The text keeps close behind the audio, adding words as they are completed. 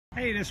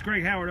Hey, this is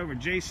Greg Howard over at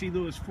J.C.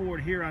 Lewis Ford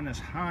here on this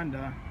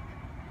Honda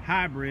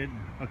Hybrid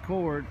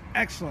Accord.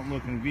 Excellent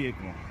looking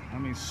vehicle. I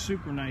mean,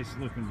 super nice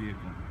looking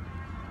vehicle.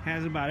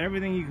 Has about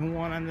everything you can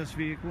want on this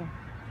vehicle.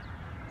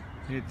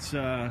 It's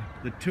the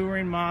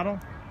touring model.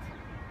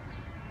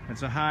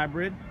 It's a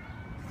hybrid.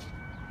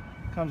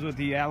 Comes with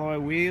the alloy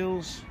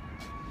wheels,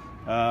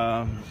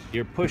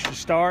 your push to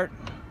start.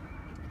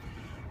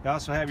 You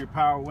also have your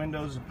power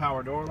windows and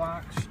power door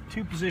locks,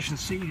 2-position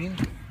seating.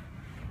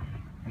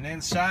 And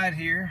inside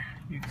here,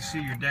 you can see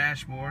your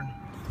dashboard.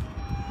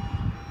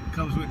 It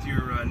comes with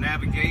your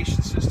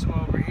navigation system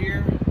over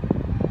here.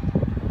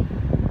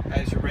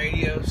 Has your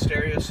radio,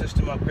 stereo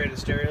system, upgraded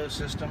stereo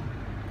system.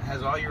 It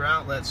has all your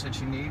outlets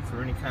that you need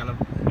for any kind of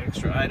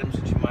extra items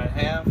that you might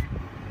have.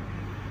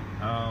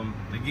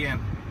 Again,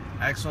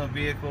 excellent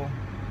vehicle.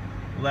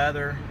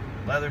 Leather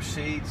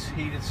seats,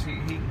 heat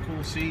and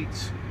cool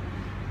seats.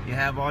 You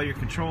have all your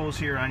controls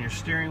here on your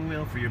steering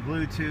wheel for your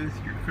Bluetooth,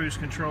 your cruise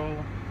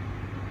control,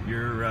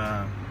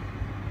 your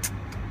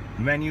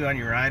menu on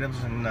your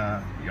items, and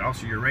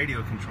also your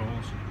radio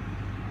controls.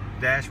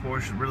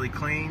 Dashboard is really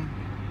clean,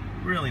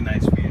 really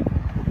nice vehicle.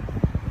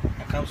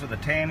 It comes with a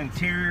tan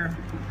interior,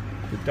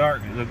 the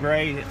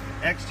gray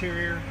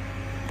exterior.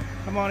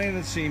 Come on in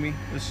and see me.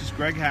 This is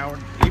Greg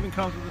Howard. Even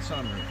comes with a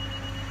sunroof.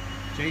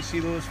 J.C.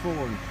 Lewis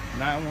Ford,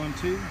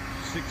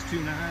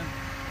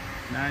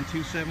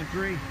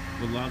 912-629-9273.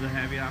 Would love to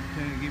have the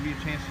opportunity to give you a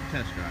chance to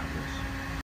test drive this.